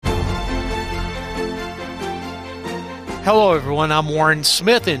Hello, everyone. I'm Warren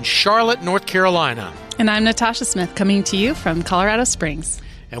Smith in Charlotte, North Carolina. And I'm Natasha Smith, coming to you from Colorado Springs.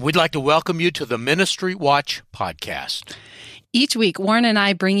 And we'd like to welcome you to the Ministry Watch podcast. Each week, Warren and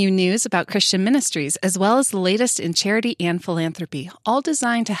I bring you news about Christian ministries, as well as the latest in charity and philanthropy, all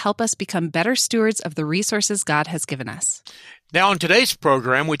designed to help us become better stewards of the resources God has given us. Now, in today's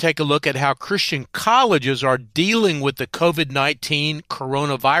program, we take a look at how Christian colleges are dealing with the COVID-19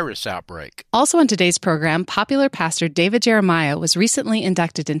 coronavirus outbreak. Also on today's program, popular pastor David Jeremiah was recently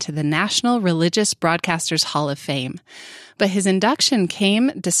inducted into the National Religious Broadcasters Hall of Fame. But his induction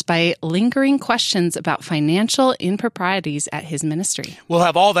came despite lingering questions about financial improprieties at his ministry. We'll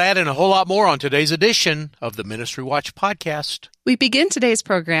have all that and a whole lot more on today's edition of the Ministry Watch podcast. We begin today's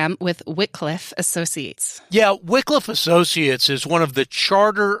program with Wycliffe Associates. Yeah, Wycliffe Associates is one of the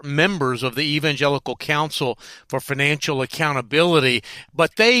charter members of the Evangelical Council for Financial Accountability,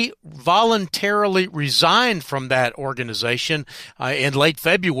 but they voluntarily resigned from that organization in late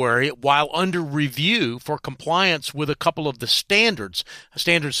February while under review for compliance with a couple of the standards,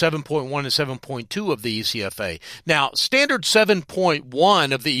 Standard 7.1 and 7.2 of the ECFA. Now, Standard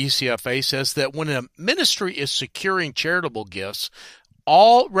 7.1 of the ECFA says that when a ministry is securing charitable gifts,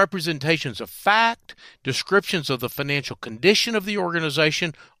 all representations of fact, descriptions of the financial condition of the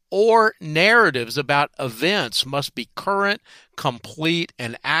organization, or narratives about events must be current, complete,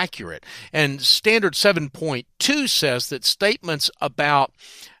 and accurate. And Standard 7.2 says that statements about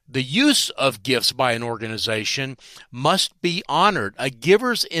the use of gifts by an organization must be honored. A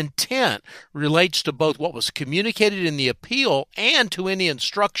giver's intent relates to both what was communicated in the appeal and to any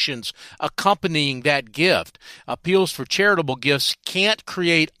instructions accompanying that gift. Appeals for charitable gifts can't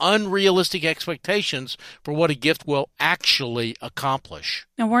create unrealistic expectations for what a gift will actually accomplish.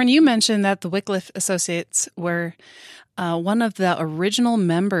 Now, Warren, you mentioned that the Wycliffe Associates were one of the original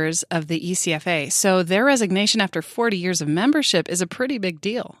members of the ECFA. So their resignation after 40 years of membership is a pretty big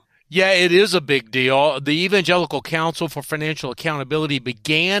deal. Yeah, it is a big deal. The Evangelical Council for Financial Accountability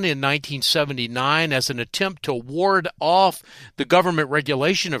began in 1979 as an attempt to ward off the government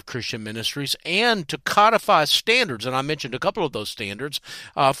regulation of Christian ministries and to codify standards, and I mentioned a couple of those standards,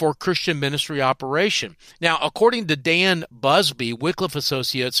 for Christian ministry operation. Now, according to Dan Busby, Wycliffe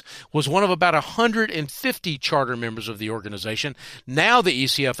Associates was one of about 150 charter members of the organization. Now the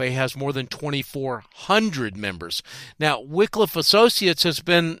ECFA has more than 2,400 members. Now, Wycliffe Associates has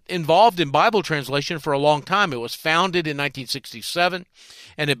been involved in Bible translation for a long time. It was founded in 1967,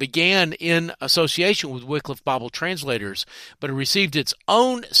 and it began in association with Wycliffe Bible Translators, but it received its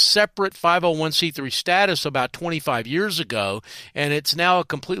own separate 501c3 status about 25 years ago, and it's now a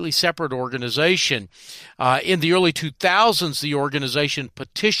completely separate organization. In the early 2000s, the organization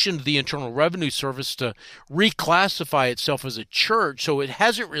petitioned the Internal Revenue Service to reclassify itself as a church, so it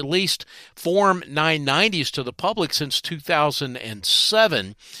hasn't released Form 990s to the public since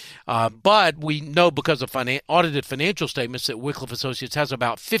 2007. But we know because of audited financial statements that Wycliffe Associates has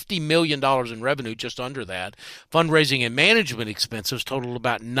about $50 million in revenue, just under that. Fundraising and management expenses totaled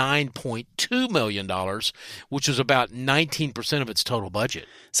about $9.2 million, which is about 19% of its total budget.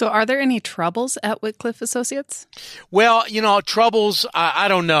 So are there any troubles at Wycliffe Associates? Well, troubles, I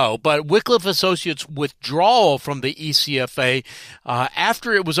don't know, but Wycliffe Associates' withdrawal from the ECFA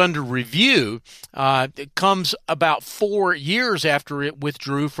after it was under review, it comes about 4 years after it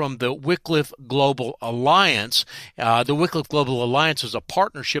withdrew from the Wycliffe Global Alliance. The Wycliffe Global Alliance is a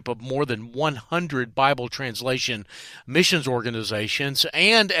partnership of more than 100 Bible translation missions organizations.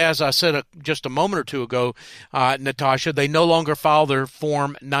 And as I said just a moment or two ago, Natasha, they no longer file their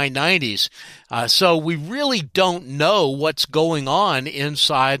Form 990s. So we really don't know what's going on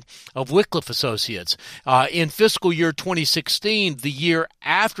inside of Wycliffe Associates. In fiscal year 2016, the year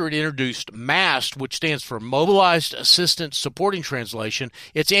after it introduced MAST, which stands for Mobilized Assistance Supporting Translation,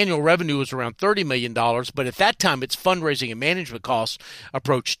 its annual revenue was around $30 million, but at that time its fundraising and management costs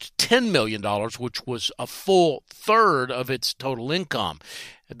approached $10 million, which was a full third of its total income.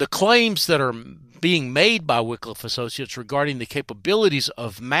 The claims that are being made by Wycliffe Associates regarding the capabilities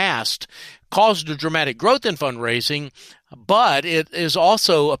of MAST caused a dramatic growth in fundraising, but it is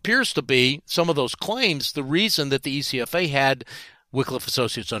also appears to be, some of those claims, the reason that the ECFA had Wycliffe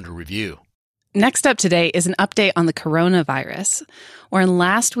Associates under review. Next up today is an update on the coronavirus. Wherein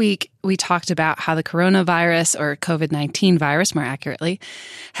last week we talked about how the coronavirus, or COVID-19 virus more accurately,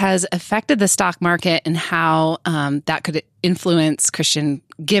 has affected the stock market and how that could influence Christian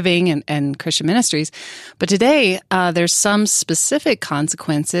giving and Christian ministries. But today there's some specific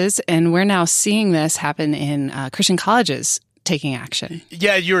consequences, and we're now seeing this happen in Christian colleges taking action.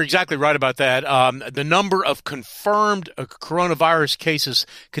 Yeah, you're exactly right about that. The number of confirmed coronavirus cases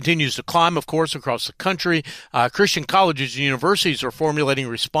continues to climb, of course, across the country. Christian colleges and universities are formulating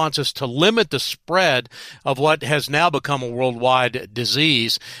responses to limit the spread of what has now become a worldwide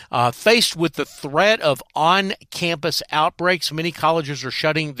disease. Faced with the threat of on-campus outbreaks, many colleges are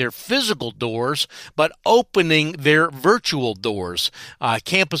shutting their physical doors, but opening their virtual doors.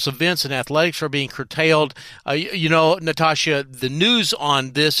 Campus events and athletics are being curtailed. Natasha, the news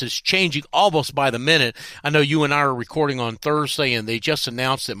on this is changing almost by the minute. I know you and I are recording on Thursday, and they just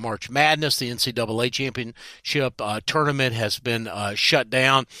announced that March Madness, the NCAA championship tournament, has been shut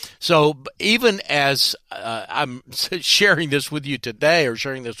down. So even as I'm sharing this with you today, or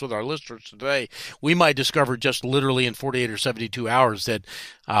sharing this with our listeners today, we might discover just literally in 48 or 72 hours that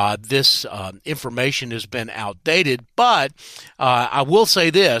this information has been outdated. But I will say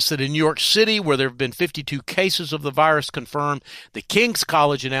this, that in New York City, where there have been 52 cases of the virus confirmed, the King's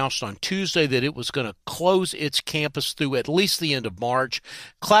College announced on Tuesday that it was going to close its campus through at least the end of March.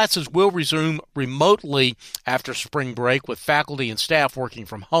 Classes will resume remotely after spring break, with faculty and staff working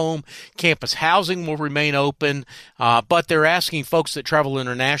from home. Campus housing will remain open, but they're asking folks that travel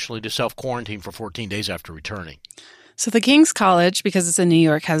internationally to self-quarantine for 14 days after returning. So the King's College, because it's in New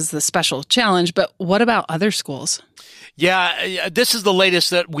York, has the special challenge, but what about other schools? Yeah, this is the latest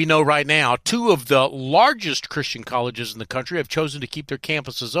that we know right now. Two of the largest Christian colleges in the country have chosen to keep their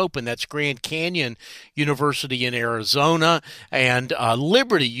campuses open. That's Grand Canyon University in Arizona and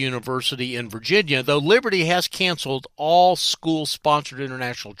Liberty University in Virginia, though Liberty has canceled all school-sponsored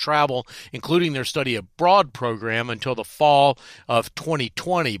international travel, including their study abroad program, until the fall of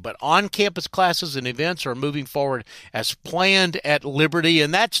 2020. But on-campus classes and events are moving forward as planned at Liberty,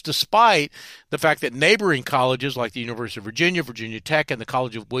 and that's despite the fact that neighboring colleges like the University of Virginia, Virginia Tech, and the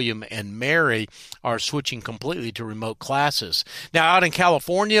College of William and Mary are switching completely to remote classes. Now, out in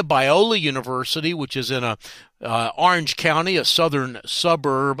California, Biola University, which is in Orange County, a southern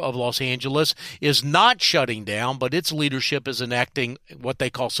suburb of Los Angeles, is not shutting down, but its leadership is enacting what they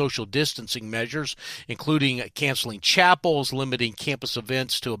call social distancing measures, including canceling chapels, limiting campus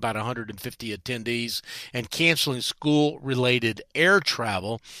events to about 150 attendees, and canceling school-related air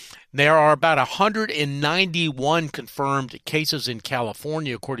travel. There are about 191 confirmed cases in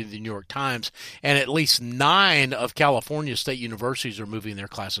California, according to the New York Times, and at least 9 of California state universities are moving their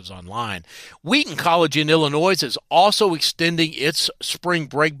classes online. Wheaton College in Illinois is also extending its spring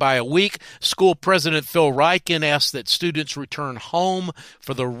break by a week. School President Phil Ryken asked that students return home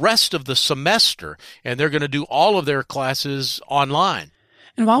for the rest of the semester, and they're going to do all of their classes online.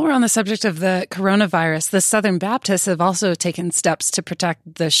 And while we're on the subject of the coronavirus, the Southern Baptists have also taken steps to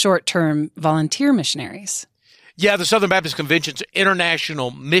protect the short-term volunteer missionaries. Yeah, the Southern Baptist Convention's International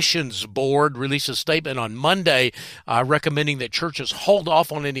Missions Board released a statement on Monday recommending that churches hold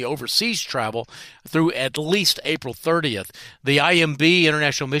off on any overseas travel through at least April 30th. The IMB,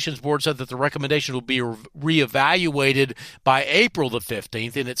 International Missions Board, said that the recommendation will be reevaluated by April the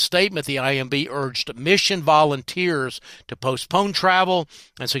 15th. In its statement, the IMB urged mission volunteers to postpone travel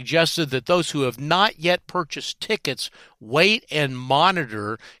and suggested that those who have not yet purchased tickets wait and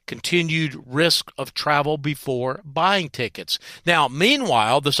monitor continued risk of travel before buying tickets. Now,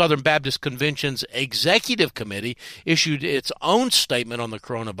 meanwhile, the Southern Baptist Convention's Executive Committee issued its own statement on the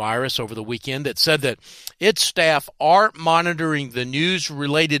coronavirus over the weekend that said that its staff are monitoring the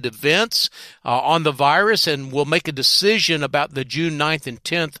news-related events on the virus and will make a decision about the June 9th and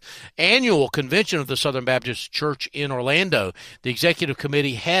 10th annual convention of the Southern Baptist Church in Orlando. The Executive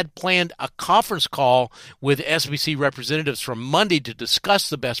Committee had planned a conference call with SBC representatives from Monday to discuss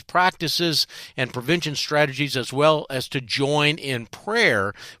the best practices and prevention strategies, as well as to join in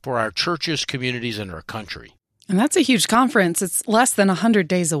prayer for our churches, communities, and our country. And that's a huge conference. It's less than 100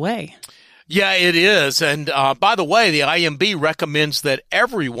 days away. Yeah, it is. And by the way, the IMB recommends that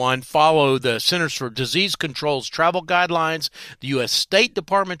everyone follow the Centers for Disease Control's travel guidelines, the U.S. State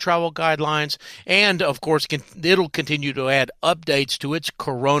Department travel guidelines, and, of course, it'll continue to add updates to its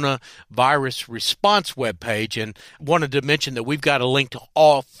coronavirus response webpage. And wanted to mention that we've got a link to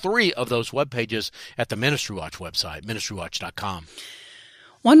all 3 of those webpages at the Ministry Watch website, ministrywatch.com.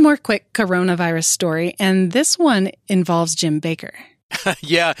 One more quick coronavirus story, and this one involves Jim Bakker.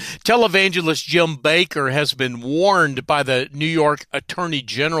 Yeah, televangelist Jim Bakker has been warned by the New York Attorney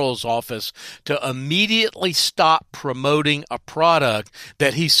General's office to immediately stop promoting a product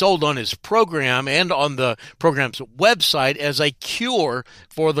that he sold on his program and on the program's website as a cure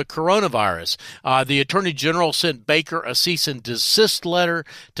for the coronavirus. The Attorney General sent Bakker a cease and desist letter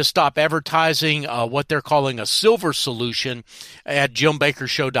to stop advertising what they're calling a silver solution at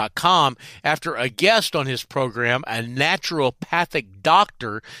JimBakkerShow.com after a guest on his program, a naturopathic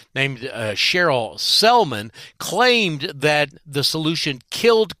doctor named Cheryl Selman, claimed that the solution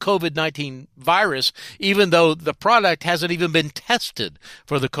killed COVID-19 virus, even though the product hasn't even been tested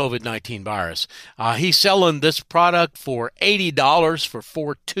for the COVID-19 virus. He's selling this product for $80 for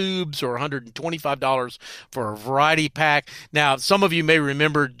 4 tubes or $125 for a variety pack. Now, some of you may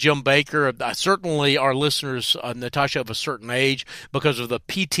remember Jim Bakker. Certainly our listeners, Natasha, of a certain age because of the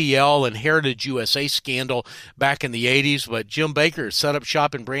PTL and Heritage USA scandal back in the 80s. But Jim Bakker set up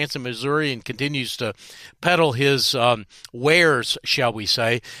shop in Branson, Missouri, and continues to peddle his wares, shall we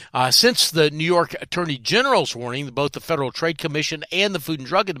say. Since the New York Attorney General's warning, both the Federal Trade Commission and the Food and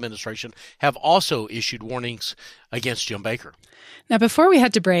Drug Administration have also issued warnings against Jim Bakker. Now, before we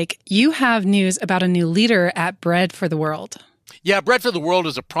head to break, you have news about a new leader at Bread for the World. Yeah, Bread for the World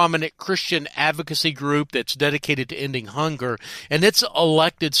is a prominent Christian advocacy group that's dedicated to ending hunger, and it's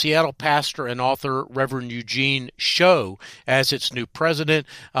elected Seattle pastor and author Reverend Eugene Cho as its new president.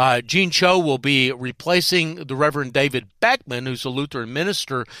 Gene Cho will be replacing the Reverend David Beckman, who's a Lutheran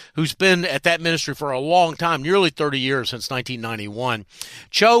minister who's been at that ministry for a long time, nearly 30 years, since 1991.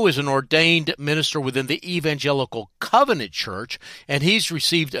 Cho is an ordained minister within the Evangelical Covenant Church, and he's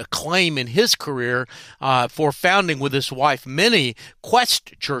received acclaim in his career for founding with his wife, Minnie,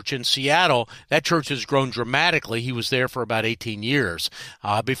 Quest Church in Seattle. That church has grown dramatically. He was there for about 18 years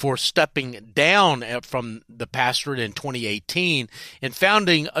before stepping down from the pastorate in 2018 and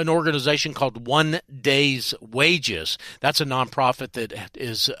founding an organization called One Day's Wages. That's a nonprofit that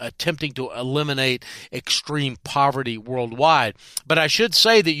is attempting to eliminate extreme poverty worldwide. But I should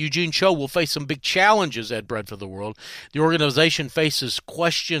say that Eugene Cho will face some big challenges at Bread for the World. The organization faces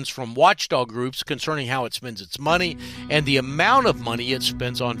questions from watchdog groups concerning how it spends its money and the amount of money it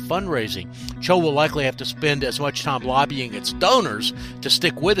spends on fundraising. Cho will likely have to spend as much time lobbying its donors to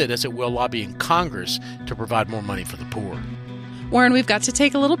stick with it as it will lobbying Congress to provide more money for the poor. Warren, we've got to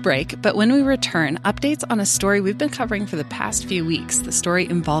take a little break, but when we return, updates on a story we've been covering for the past few weeks, the story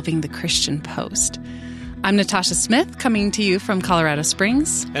involving the Christian Post. I'm Natasha Smith, coming to you from Colorado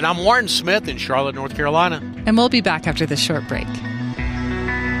Springs. And I'm Warren Smith in Charlotte, North Carolina. And we'll be back after this short break.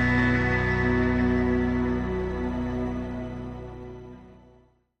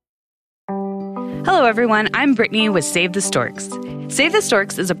 Hello, everyone. I'm Brittany with Save the Storks. Save the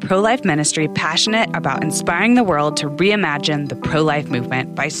Storks is a pro-life ministry passionate about inspiring the world to reimagine the pro-life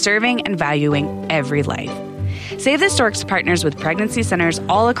movement by serving and valuing every life. Save the Storks partners with pregnancy centers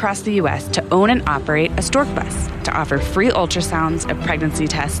all across the U.S. to own and operate a stork bus to offer free ultrasounds and pregnancy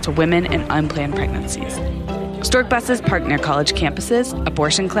tests to women in unplanned pregnancies. Stork buses park near college campuses,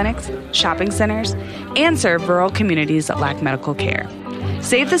 abortion clinics, shopping centers, and serve rural communities that lack medical care.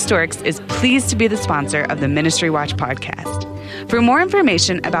 Save the Storks is pleased to be the sponsor of the Ministry Watch podcast. For more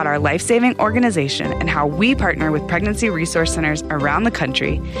information about our life-saving organization and how we partner with pregnancy resource centers around the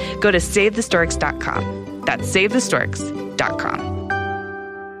country, go to SaveTheStorks.com. That's SaveTheStorks.com.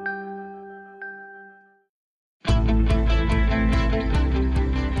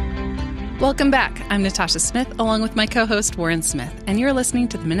 Welcome back. I'm Natasha Smith, along with my co-host Warren Smith, and you're listening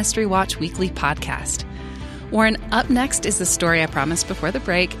to the Ministry Watch Weekly podcast. Warren, up next is the story I promised before the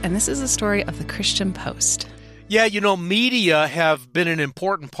break, and this is a story of the Christian Post. Yeah, media have been an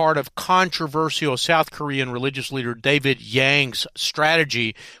important part of controversial South Korean religious leader David Yang's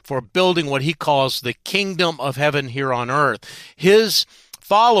strategy for building what he calls the kingdom of heaven here on earth. His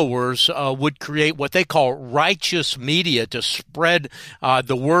followers would create what they call righteous media to spread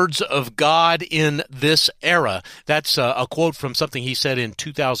the words of God in this era. That's a quote from something he said in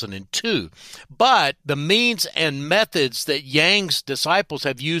 2002. But the means and methods that Yang's disciples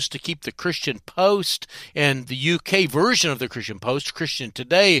have used to keep the Christian Post and the UK version of the Christian Post, Christian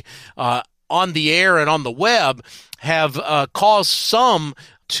Today, on the air and on the web have caused some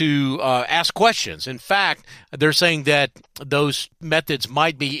to ask questions. In fact, they're saying that those methods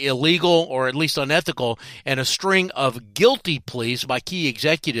might be illegal or at least unethical, and a string of guilty pleas by key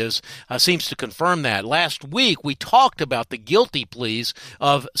executives seems to confirm that. Last week, we talked about the guilty pleas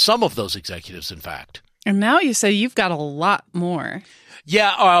of some of those executives, in fact. And now you say you've got a lot more.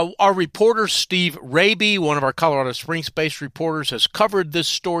 Yeah, our reporter, Steve Raby, one of our Colorado Springs-based reporters, has covered this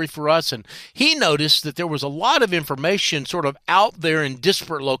story for us, and he noticed that there was a lot of information sort of out there in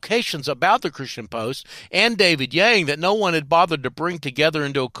disparate locations about the Christian Post and David Yang that no one had bothered to bring together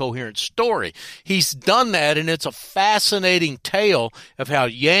into a coherent story. He's done that, and it's a fascinating tale of how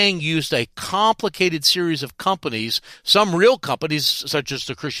Yang used a complicated series of companies, some real companies such as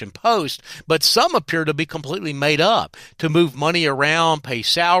the Christian Post, but some appear to be completely made up, to move money around, pay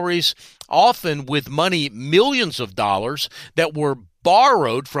salaries, often with money, millions of dollars that were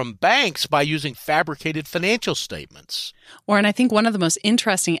borrowed from banks by using fabricated financial statements. Warren, I think one of the most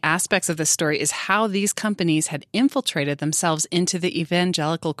interesting aspects of this story is how these companies had infiltrated themselves into the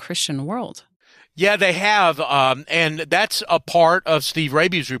evangelical Christian world. Yeah, they have, and that's a part of Steve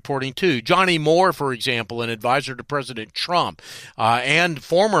Raby's reporting, too. Johnny Moore, for example, an advisor to President Trump, and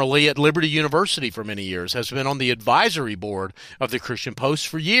formerly at Liberty University for many years, has been on the advisory board of the Christian Post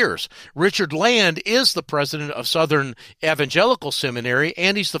for years. Richard Land is the president of Southern Evangelical Seminary,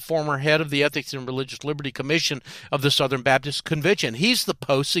 and he's the former head of the Ethics and Religious Liberty Commission of the Southern Baptist Convention. He's the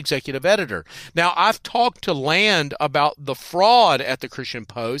Post's executive editor. Now, I've talked to Land about the fraud at the Christian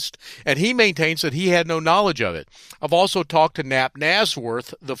Post, and he maintains that he had no knowledge of it. I've also talked to Knapp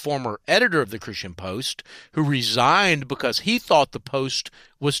Nasworth, the former editor of the Christian Post, who resigned because he thought the Post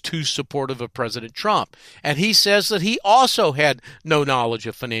was too supportive of President Trump. And he says that he also had no knowledge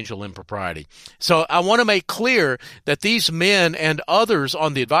of financial impropriety. So I want to make clear that these men and others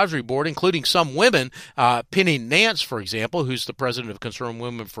on the advisory board, including some women, Penny Nance, for example, who's the president of Concerned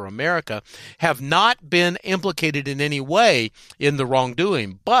Women for America, have not been implicated in any way in the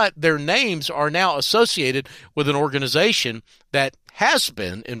wrongdoing. But their names are now associated with an organization that has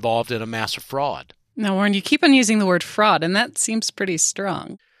been involved in a massive fraud. Now, Warren, you keep on using the word fraud, and that seems pretty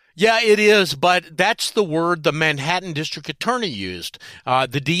strong. Yeah, it is, but that's the word the Manhattan District Attorney used.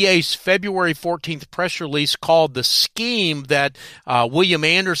 The DA's February 14th press release called the scheme that William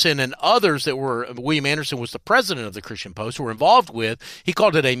Anderson and others that were, William Anderson was the president of the Christian Post, were involved with, he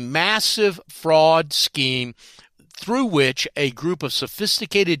called it a massive fraud scheme through which a group of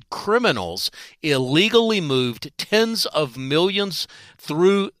sophisticated criminals illegally moved tens of millions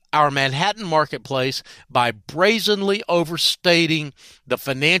through our Manhattan marketplace by brazenly overstating the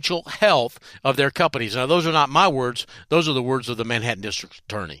financial health of their companies. Now, those are not my words. Those are the words of the Manhattan District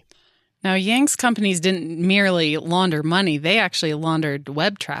Attorney. Now, Yang's companies didn't merely launder money. They actually laundered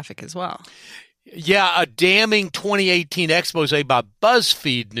web traffic as well. Yeah, a damning 2018 expose by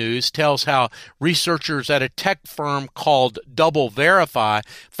BuzzFeed News tells how researchers at a tech firm called DoubleVerify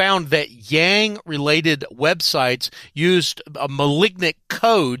found that Yang-related websites used malignant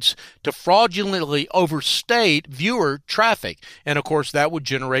codes to fraudulently overstate viewer traffic. And, of course, that would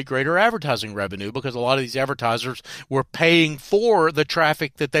generate greater advertising revenue because a lot of these advertisers were paying for the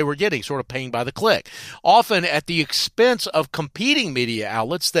traffic that they were getting, sort of paying by the click, often at the expense of competing media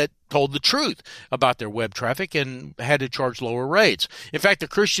outlets that told the truth about their web traffic and had to charge lower rates. In fact, the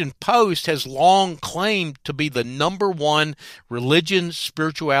Christian Post has long claimed to be the #1 religion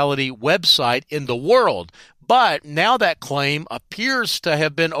spirituality website in the world. But now that claim appears to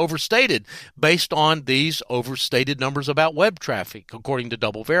have been overstated based on these overstated numbers about web traffic, according to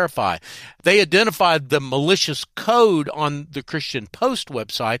DoubleVerify. They identified the malicious code on the Christian Post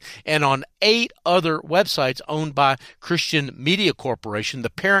website and on 8 other websites owned by Christian Media Corporation, the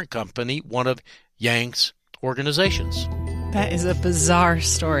parent company, one of Yang's organizations. That is a bizarre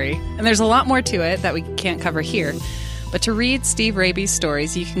story. And there's a lot more to it that we can't cover here. But to read Steve Raby's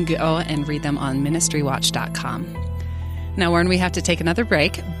stories, you can go and read them on ministrywatch.com. Now, Warren, we have to take another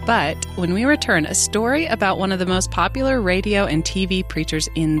break, but when we return, a story about one of the most popular radio and TV preachers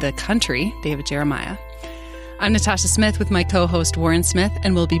in the country, David Jeremiah. I'm Natasha Smith with my co-host Warren Smith,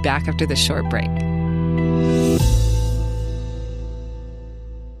 and we'll be back after this short break.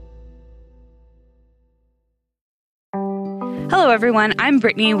 Hello, everyone. I'm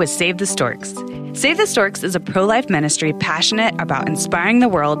Brittany with Save the Storks. Save the Storks is a pro-life ministry passionate about inspiring the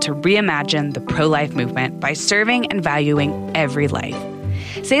world to reimagine the pro-life movement by serving and valuing every life.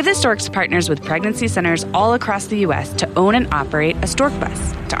 Save the Storks partners with pregnancy centers all across the U.S. to own and operate a stork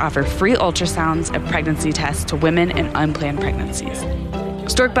bus to offer free ultrasounds and pregnancy tests to women in unplanned pregnancies.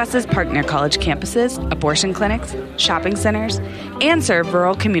 Stork buses park near college campuses, abortion clinics, shopping centers, and serve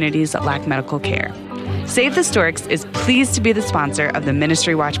rural communities that lack medical care. Save the Storks is pleased to be the sponsor of the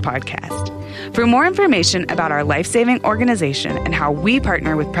Ministry Watch podcast. For more information about our life-saving organization and how we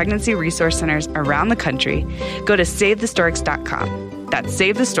partner with pregnancy resource centers around the country, go to SaveTheStorks.com. That's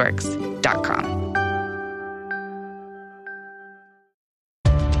SaveTheStorks.com.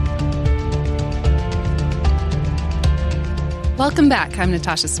 Welcome back. I'm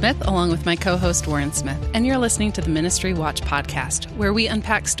Natasha Smith, along with my co-host Warren Smith, and you're listening to the Ministry Watch podcast, where we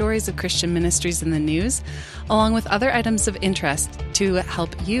unpack stories of Christian ministries in the news, along with other items of interest to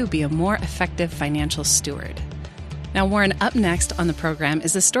help you be a more effective financial steward. Now, Warren, up next on the program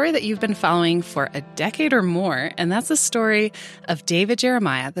is a story that you've been following for a decade or more, and that's the story of David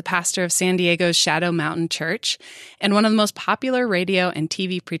Jeremiah, the pastor of San Diego's Shadow Mountain Church, and one of the most popular radio and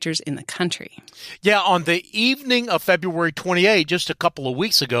TV preachers in the country. Yeah, on the evening of February 28, just a couple of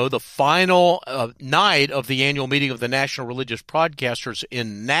weeks ago, the final night of the annual meeting of the National Religious Broadcasters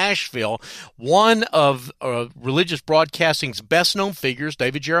in Nashville, one of religious broadcasting's best-known figures,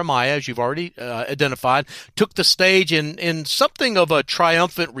 David Jeremiah, as you've already identified, took the stage in something of a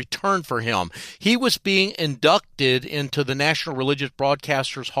triumphant return for him. He was being inducted into the National Religious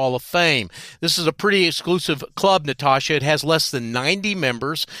Broadcasters Hall of Fame. This is a pretty exclusive club, Natasha. It has less than 90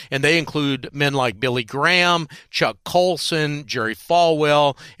 members, and they include men like Billy Graham, Chuck Colson, Jerry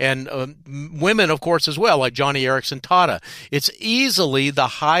Falwell, and women, of course, as well, like Johnny Erickson Tata. It's easily the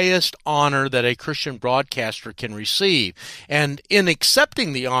highest honor that a Christian broadcaster can receive. And in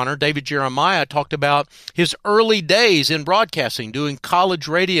accepting the honor, David Jeremiah talked about his early days in broadcasting, doing college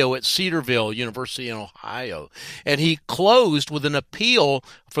radio at Cedarville University in Ohio. And he closed with an appeal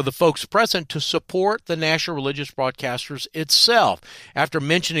for the folks present to support the National Religious Broadcasters itself. After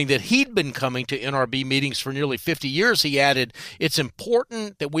mentioning that he'd been coming to NRB meetings for nearly 50 years, he added, "It's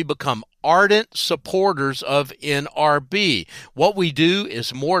important that we become ardent supporters of NRB. What we do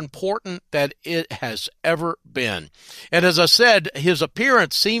is more important than it has ever been." And as I said, his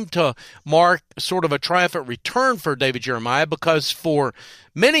appearance seemed to mark sort of a triumphant return for David Jeremiah, because for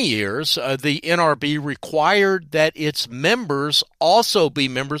many years, the NRB required that its members also be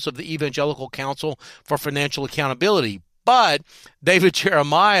members of the Evangelical Council for Financial Accountability. But David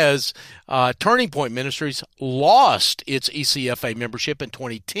Jeremiah's Turning Point Ministries lost its ECFA membership in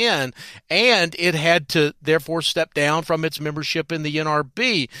 2010, and it had to therefore step down from its membership in the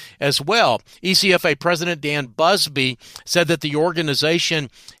NRB as well. ECFA President Dan Busby said that the organization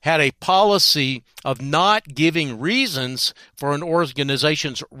had a policy of not giving reasons for an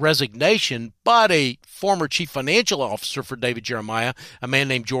organization's resignation, but a former chief financial officer for David Jeremiah, a man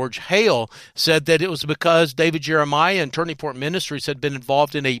named George Hale, said that it was because David Jeremiah and Turning Point Ministries had been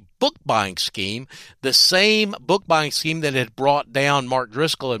involved in a book buying scheme, the same book buying scheme that had brought down Mark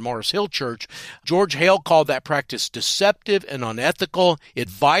Driscoll and Morris Hill Church. George Hale called that practice deceptive and unethical. It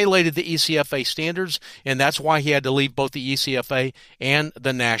violated the ECFA standards, and that's why he had to leave both the ECFA and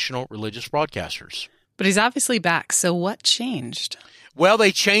the National Religious Broadcasters. But he's obviously back, so what changed? Well,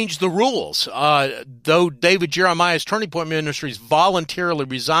 they changed the rules. Though David Jeremiah's Turning Point Ministries voluntarily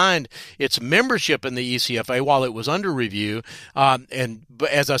resigned its membership in the ECFA while it was under review, and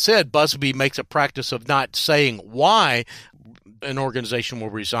as I said, Busby makes a practice of not saying why an organization will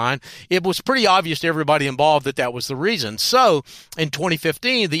resign. It was pretty obvious to everybody involved that that was the reason. So in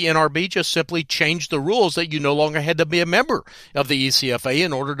 2015, the NRB just simply changed the rules that you no longer had to be a member of the ECFA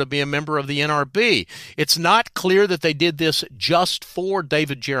in order to be a member of the NRB. It's not clear that they did this just for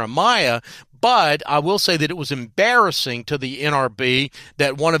David Jeremiah, but I will say that it was embarrassing to the NRB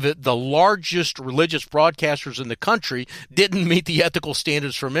that one of the largest religious broadcasters in the country didn't meet the ethical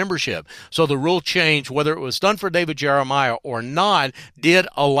standards for membership. So the rule change, whether it was done for David Jeremiah or not, did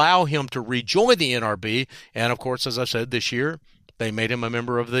allow him to rejoin the NRB. And of course, as I said, this year, they made him a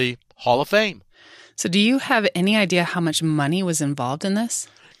member of the Hall of Fame. So do you have any idea how much money was involved in this?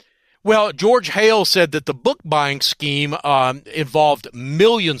 Well, George Hale said that the book buying scheme involved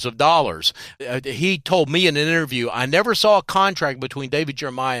millions of dollars. He told me in an interview, "I never saw a contract between David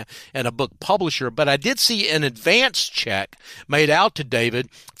Jeremiah and a book publisher, but I did see an advance check made out to David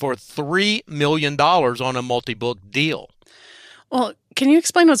for $3 million on a multi-book deal." Well, can you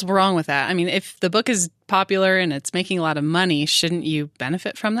explain what's wrong with that? I mean, if the book is popular and it's making a lot of money, shouldn't you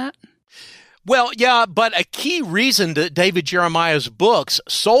benefit from that? Well, yeah, but a key reason that David Jeremiah's books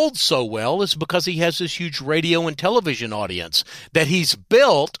sold so well is because he has this huge radio and television audience that he's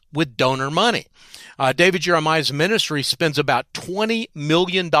built with donor money. David Jeremiah's ministry spends about $20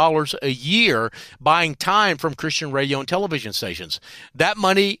 million a year buying time from Christian radio and television stations. That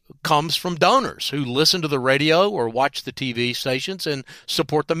money comes from donors who listen to the radio or watch the TV stations and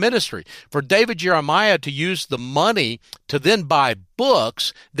support the ministry. For David Jeremiah to use the money to then buy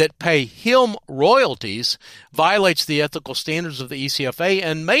books that pay him royalties violates the ethical standards of the ECFA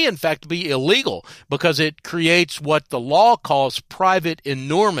and may in fact be illegal because it creates what the law calls private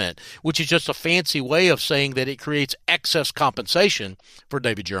inurement, which is just a fancy way of saying that it creates excess compensation for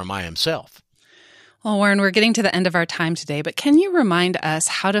David Jeremiah himself. Well, Warren, we're getting to the end of our time today, but can you remind us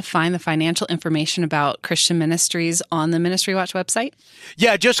how to find the financial information about Christian ministries on the Ministry Watch website?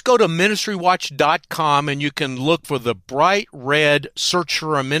 Yeah, just go to ministrywatch.com and you can look for the bright red Search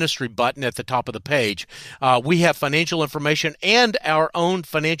for a Ministry button at the top of the page. We have financial information and our own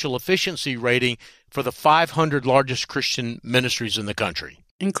financial efficiency rating for the 500 largest Christian ministries in the country,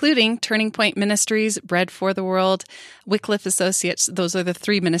 including Turning Point Ministries, Bread for the World, Wycliffe Associates. Those are the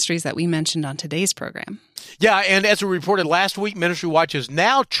 3 ministries that we mentioned on today's program. Yeah, and as we reported last week, Ministry Watch is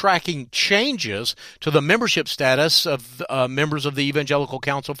now tracking changes to the membership status of members of the Evangelical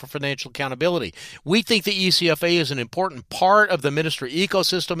Council for Financial Accountability. We think the ECFA is an important part of the ministry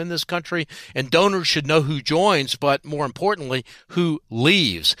ecosystem in this country, and donors should know who joins, but more importantly, who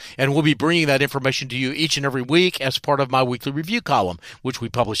leaves. And we'll be bringing that information to you each and every week as part of my weekly review column, which we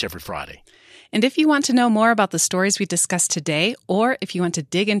publish every Friday. And if you want to know more about the stories we discussed today, or if you want to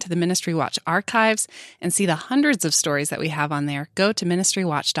dig into the Ministry Watch archives and see the hundreds of stories that we have on there, go to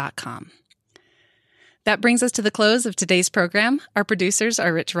ministrywatch.com. That brings us to the close of today's program. Our producers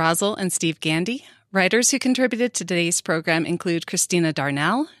are Rich Rosell and Steve Gandy. Writers who contributed to today's program include Christina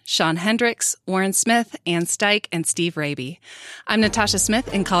Darnell, Sean Hendricks, Warren Smith, Ann Steik, and Steve Raby. I'm Natasha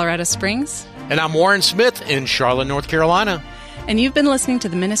Smith in Colorado Springs. And I'm Warren Smith in Charlotte, North Carolina. And you've been listening to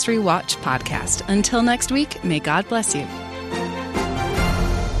the Ministry Watch podcast. Until next week, may God bless you.